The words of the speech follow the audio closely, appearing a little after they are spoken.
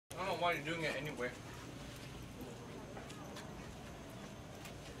why you're doing it anyway.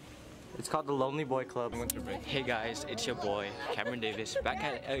 It's called the Lonely Boy Club. Hey guys, it's your boy Cameron Davis back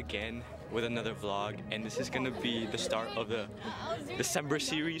at it again with another vlog, and this is gonna be the start of the December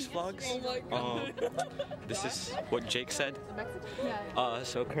series vlogs. This is what Jake said.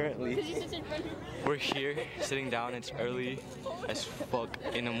 So currently we're here sitting down. It's early as fuck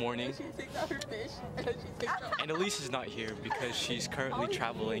in the morning, and Elise is not here because she's currently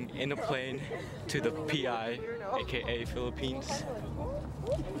traveling in a plane to the PI, aka Philippines.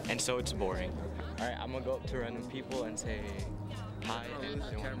 And so it's boring. Alright, I'm gonna go up to random people and say hi.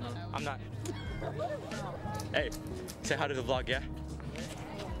 I'm not. Hey, say hi to the vlog, yeah?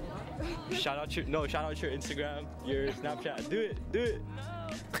 Shout out your Instagram, your Snapchat. Do it.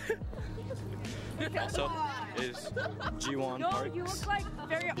 Also is G1 Parks. You look like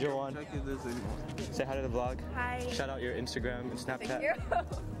very. G1. Say hi to the vlog. Hi. Shout out your Instagram and Snapchat.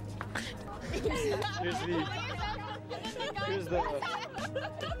 Here's the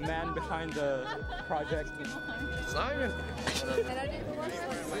man behind the project. Simon!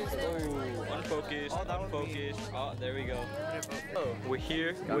 Unfocused. Oh, there we go. We're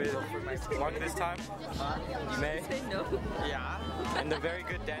here with Mark this time. May. Yeah. And the very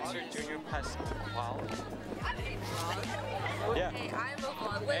good dancer, Junior Pasquale. Yeah. Hey, I'm a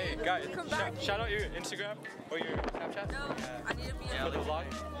vlog. Hey guys, shout out your Instagram or your Snapchat. No, I need to be for the vlog.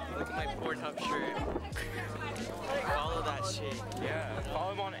 Look at my Pornhub shirt. Follow that shit. Yeah.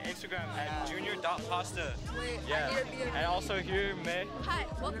 Follow him on Instagram at junior.pasta. Wait, Yeah. I need to be And also here, May. Hi,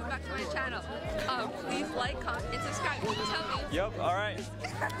 welcome back to my channel. Please like, comment, and subscribe. Tell me. Yup, alright.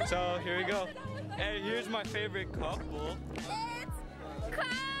 So here we go. Hey, here's my favorite couple. It's Cole!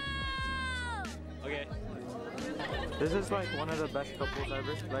 Okay. This is like one of the best couples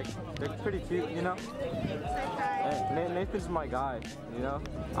ever. Like, they're pretty cute, you know? And Nathan's my guy, you know?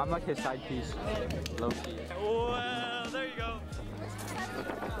 I'm like his side piece, low key. Well, there you go.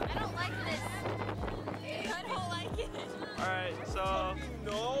 I don't like this. I don't like it. Alright, so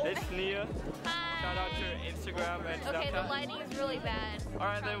it's Nia. Shout out your Instagram and Snapchat. Okay, the lighting is really bad.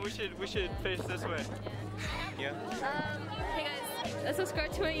 Alright, then we should face this way. Yeah. Hey guys,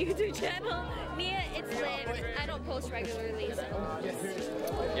 subscribe to my YouTube channel. Nia, it's lit. I don't post regularly, so.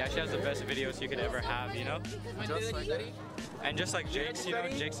 Yeah, she has the best videos you could ever have, you know? And just like Jake's, you know,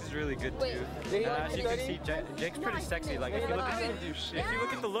 Jake's is really good too. And as you can see, Jake's pretty sexy. Like if you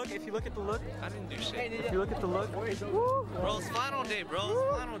look at the look, I didn't do shit. if you look at the look, Bro, it's final day, bro.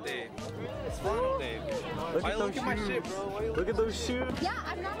 It's final day. Look at my shit, bro. Look at those shoes. Yeah,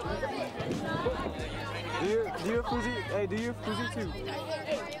 I'm not wearing it. Do you Fuzi? Hey, do you Fuzi too?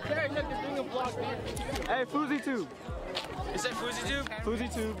 Hey, Fuzi too. Is that Fuzi Tube? Fuzi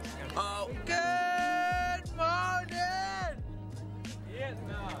too. Oh, good morning!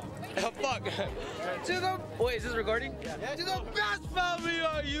 Oh, fuck. To the, wait, is this recording? Yeah. To the best family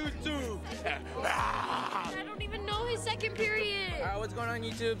on YouTube! I don't even know his second period. Alright, what's going on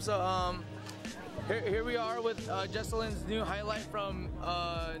YouTube? So, here we are with Jesselyn's new highlight from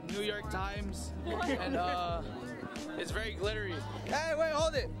New York Times. And it's very glittery. Hey, wait,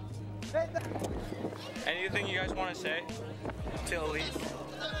 hold it! Anything you guys want to say to Elise?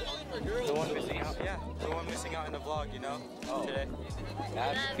 The one missing out, yeah. The one missing out in the vlog, you know, today.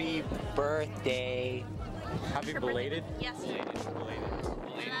 Happy birthday. Happy belated? Yes. Belated.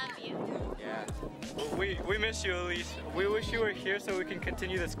 Love you. Yeah. We miss you, Elise. We wish you were here so we can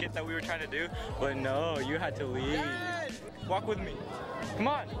continue the skit that we were trying to do, but no, you had to leave. Walk with me. Come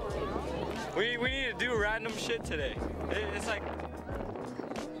on. We need to do random shit today. It's like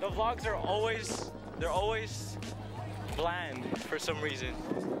the vlogs are always bland for some reason.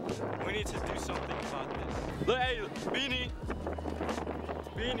 We need to do something about this. Look, hey, beanie.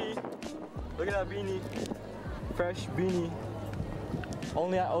 Look at that beanie. Fresh beanie.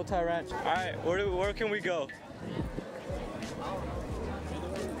 Only at Otay Ranch. Alright, where can we go?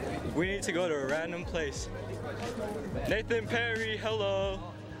 We need to go to a random place. Nathan Perry, hello.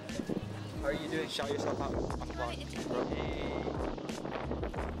 How are you doing? Shout yourself out on the vlog.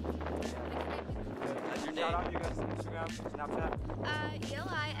 Shout out you guys on Instagram, Snapchat.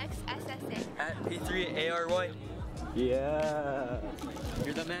 ELIXSSA. At P3ARY. Yeah.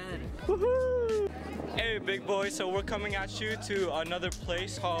 You're the man. Woohoo! Hey big boy, so we're coming at you to another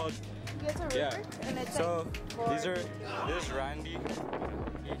place called So this is Randy.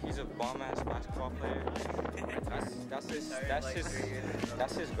 He's a bomb ass basketball player.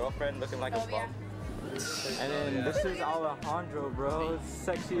 That's his girlfriend looking like a bum. And then this is Alejandro, bro.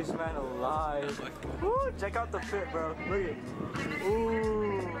 Sexiest man alive. Woo, check out the fit, bro. Look at it.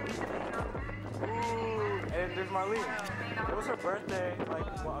 Ooh. And there's Marlene. It was her birthday like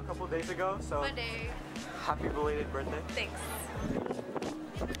a couple days ago, so Monday. happy belated birthday. Thanks.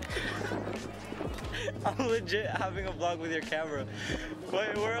 I'm legit having a vlog with your camera.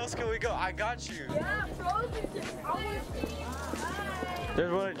 Wait, where else can we go? I got you. Yeah,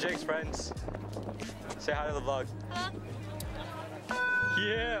 There's one of Jake's friends. Say hi to the vlog.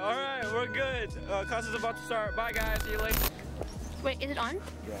 Yeah, alright, we're good. Class is about to start. Bye guys, see you later. Wait, is it on?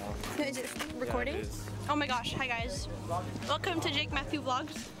 Yeah. Is it recording? Yeah, it is. Oh my gosh, hi guys. Welcome to Jake Matthew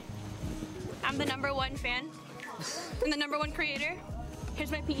Vlogs. I'm the #1 fan. I'm the #1 creator.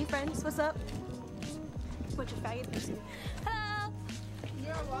 Here's my PE friends. What's up? Bunch of faggots. Hello!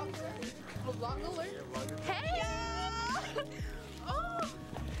 You're a vlogger? A vlog alert? Hey! Oh!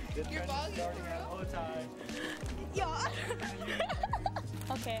 You're vlogging? Yeah.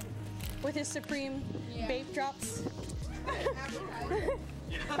 Okay. With his supreme vape drops.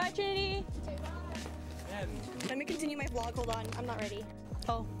 Bye, Trinity. Let me continue my vlog. Hold on. I'm not ready.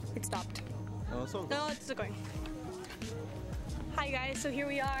 Oh, it stopped. No, it's all good. No, it's still going. Hi, guys. So here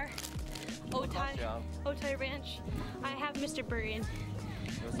we are. Otay Ranch. I have Mr. Burton.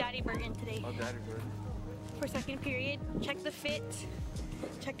 Daddy Burton today. Oh, Daddy Bird. For second period. Check the fit.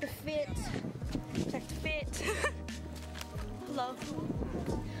 Check the fit. Check the fit. Hello.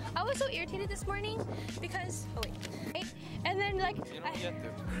 I was so irritated this morning because and then like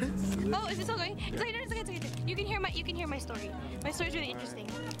oh, is it still going? It's okay. You can hear my story. My story's really interesting.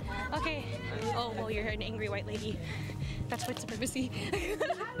 Okay. Oh well, you're an angry white lady. That's white supremacy.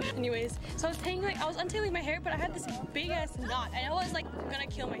 Anyways, so I was untangling my hair, but I had this big ass knot, and I was like gonna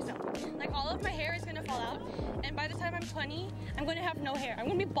kill myself. Like all of my hair is gonna fall out, and by the time I'm 20, I'm gonna have no hair. I'm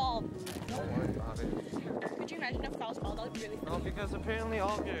gonna be bald. Don't worry about it. Could you imagine if I was bald? That would be really funny. No, because apparently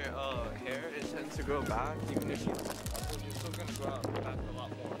all of your hair, it tends to grow back, even if you're still gonna grow out back a lot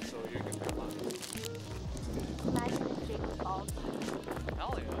more, so you're gonna be fine. Imagine if Jake was bald.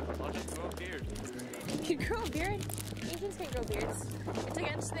 Hell yeah, I'll just grow a beard. You grow a beard? Asians can't grow beards. It's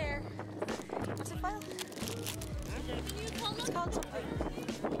against their... What's it called? It's called something.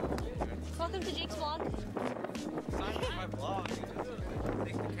 Welcome to Jake's vlog. It's not even my vlog, you just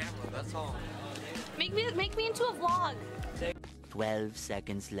take the camera, that's all. Make me into a vlog. 12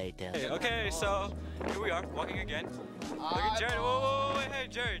 seconds later. Okay, so here we are, walking again. Look at Jared. Whoa, wait, hey,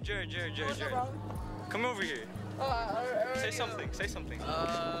 Jared. Come over here. Say something.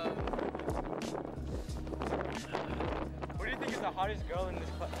 What do you think is the hottest girl in this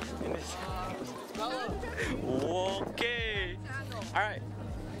Okay. All right.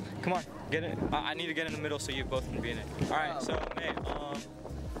 Come on, get it. I need to get in the middle so you both can be in it. All right. So, May,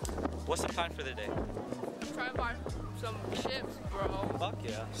 what's the plan for the day? Try and find some chips, bro. Fuck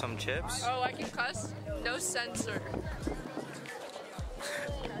yeah. Some chips. Oh, I can cuss? No censor.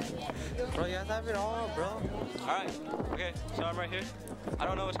 Bro, you have to have it all, bro. Alright, okay, so I'm right here. I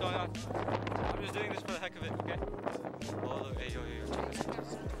don't know what's going on. I'm just doing this for the heck of it, okay? Oh, look, hey, yo, check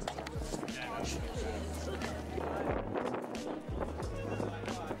this.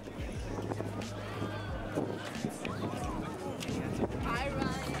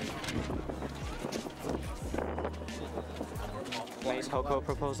 May's Hoko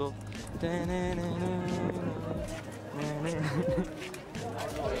proposal.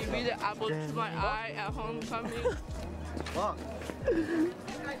 You be the apple to my eye at homecoming. Fuck.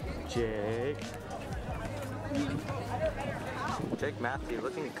 Jake Matthew,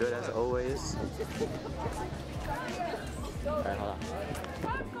 looking good as always. Alright, hold on.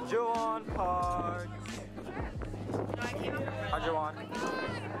 Juwan Park. Hi, Juwan.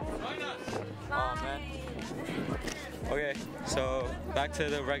 Oh, man. Okay, so back to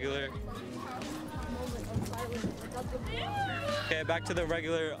the regular.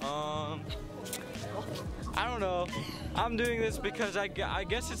 I don't know. I'm doing this because I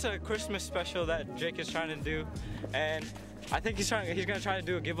guess it's a Christmas special that Jake is trying to do, and I think he's gonna try to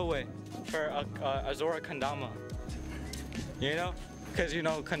do a giveaway for Azora Kandama. You know, because you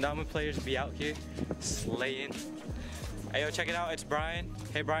know Kandama players be out here slaying. Hey yo, check it out. It's Brian.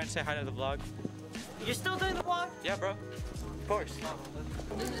 Hey Brian, say hi to the vlog. You're still doing the vlog? Yeah, bro. Of course.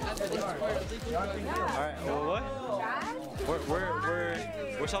 Alright, well, what?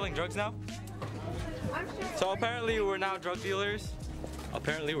 We're selling drugs now? So apparently we're now drug dealers.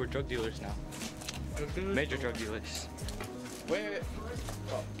 Apparently we're drug dealers now. Major drug dealers. Wait.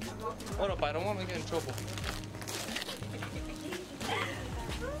 Oh. Hold up, I don't want to get in trouble.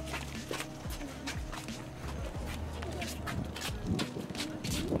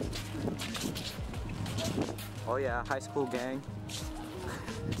 Oh yeah, high school gang.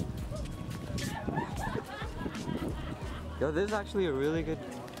 Yo, this is actually a really good...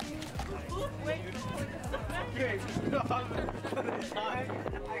 go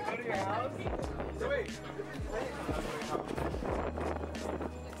to your house. So wait.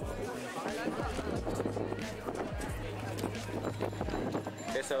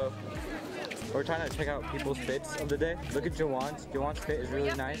 Okay, so we're trying to check out people's fits of the day. Look at Jawan's. Jawan's fit is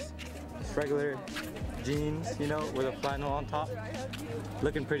really nice. It's regular jeans, you know, with a flannel on top.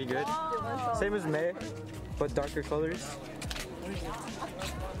 Looking pretty good. Same as May, but darker colors.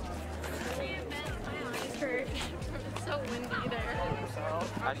 It's so windy there.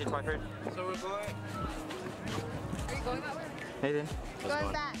 Actually, Twyford. So we're going. Are you going that way? Nathan.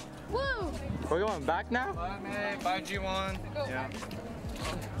 Going back. Woo! We're going back now? Bye, May. Bye, G1. Yeah.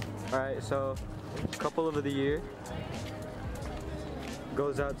 Alright, so couple of the year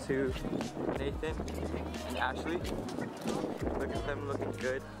goes out to Nathan and Ashley. Look at them looking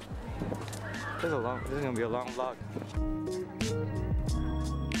good. This is gonna be a long vlog.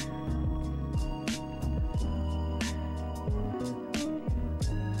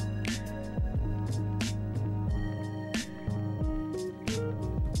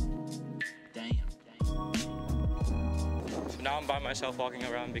 So now I'm by myself walking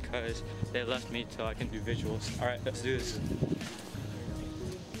around because they left me till I can do visuals. All right, let's do this.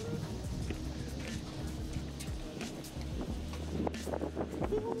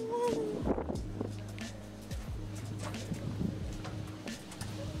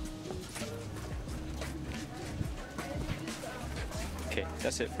 Okay,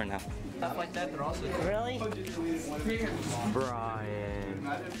 that's it for now. Stuff like that, they're also. Really? Brian.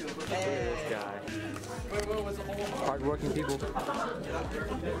 Look at this guy. Hardworking people.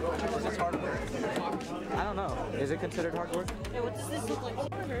 I don't know. Is it considered hard work? Hey, what does this look like?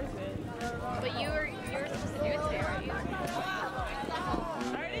 But you were supposed to do it today, weren't you?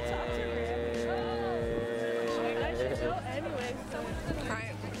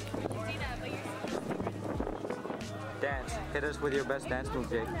 Dance. Hit us with your best dance move,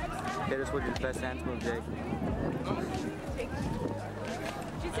 Jake. Hit us with your best dance move, Jake.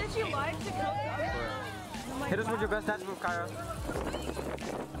 She said she liked to come. Hit us with your best dance move, Kyra.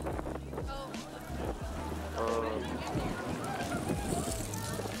 Oh.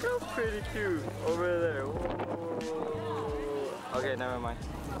 That's pretty cute over there. Whoa. Okay, never mind.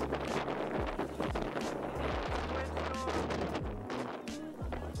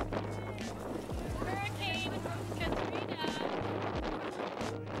 Hurricane Katrina.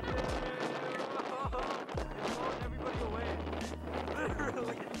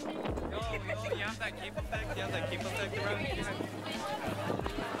 Yo, you have that cape effect? You have that cape effect around you?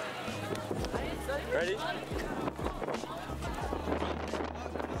 Ready?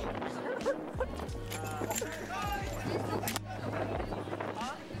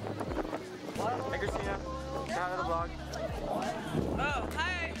 Hey Christina, say hi to the vlog. Oh,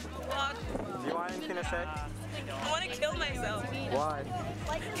 hi, vlog. Do you want anything to say? I want to kill myself. Why?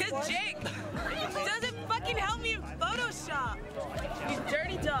 Cause Jake doesn't fucking help me in Photoshop. You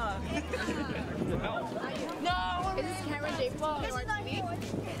dirty dog. No. Is this Cameron J. Paul on TV?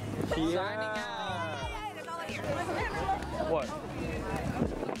 Yeah. What?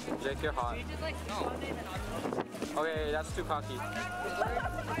 Jake, you're hot. Okay, that's too cocky.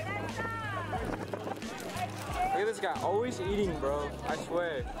 Look at this guy, always eating, bro. I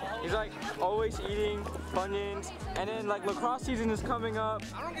swear. He's like always eating Funyuns, and then like lacrosse season is coming up,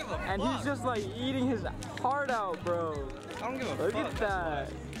 I don't give a and fuck. he's just like eating his heart out, bro. I don't give a Look fuck. at that.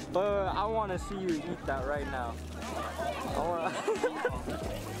 But I want to see you eat that right now. I wanna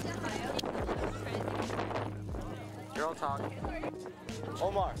Girl talk.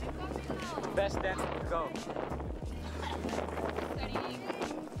 Omar, best dancer, go.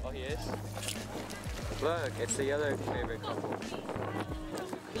 Oh, he is? Look, it's the other favorite couple.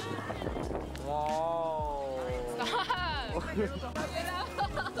 Whoa.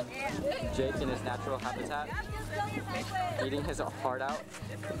 Jake in his natural habitat, eating his heart out.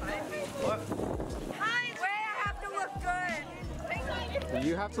 Hi, Ray, I have to look good.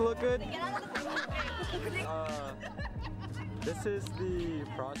 You have to look good? This is the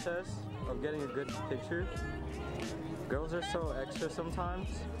process of getting a good picture. Girls are so extra sometimes.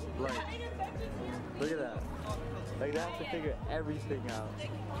 Like, look at that. Like, they have to figure everything out.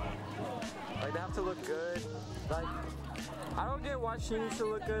 Like, they have to look good. Like, I don't get why she needs to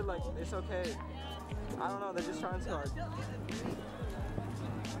look good. Like, it's okay. I don't know, they're just trying too hard.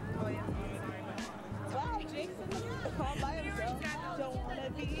 Wow, Jason, call by himself. Don't wanna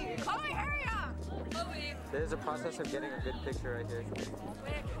be here. Chloe, hurry up. There's a process of getting a good picture right here.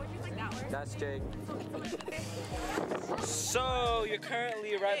 That's Jake. So you're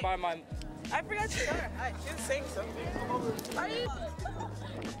currently right by my. I forgot to start. Hi, she was saying something. Are you?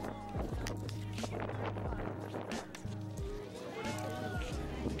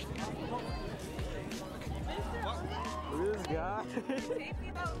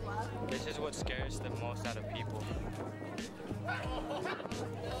 This is what scares the most out of people. No,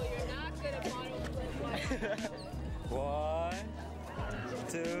 you're not good at model. 1,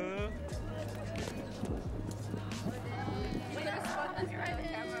 2.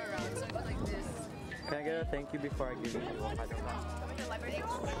 Can I get a thank you before I give you a $5?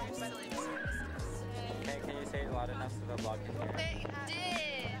 Can you say it loud enough so the vlog can hear? They did.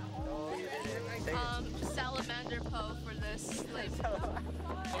 Salamander Poe for this.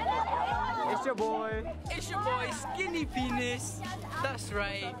 It's your boy. It's your boy, Skinny Penis. That's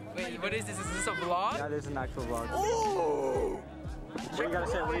right. Wait, what is this? Is this a vlog? Yeah, this is an actual vlog. Ooh! What do you gotta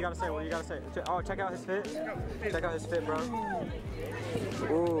say? What do you gotta say? What do you gotta say? Oh, check out his fit. Check out his fit, bro.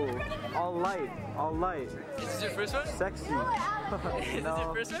 Ooh, all light, all light. Is this your first one? Sexy. Is this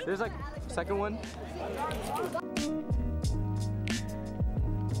your first one? There's like second one.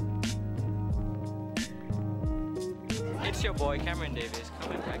 It's your boy Cameron Davis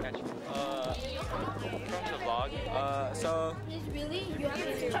coming back at you from the vlog. So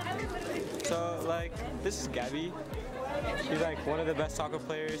like this is Gabby. She's like one of the best soccer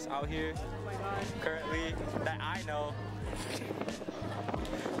players out here currently that I know.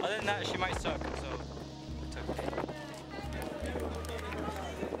 Other than that, she might suck. So it's okay.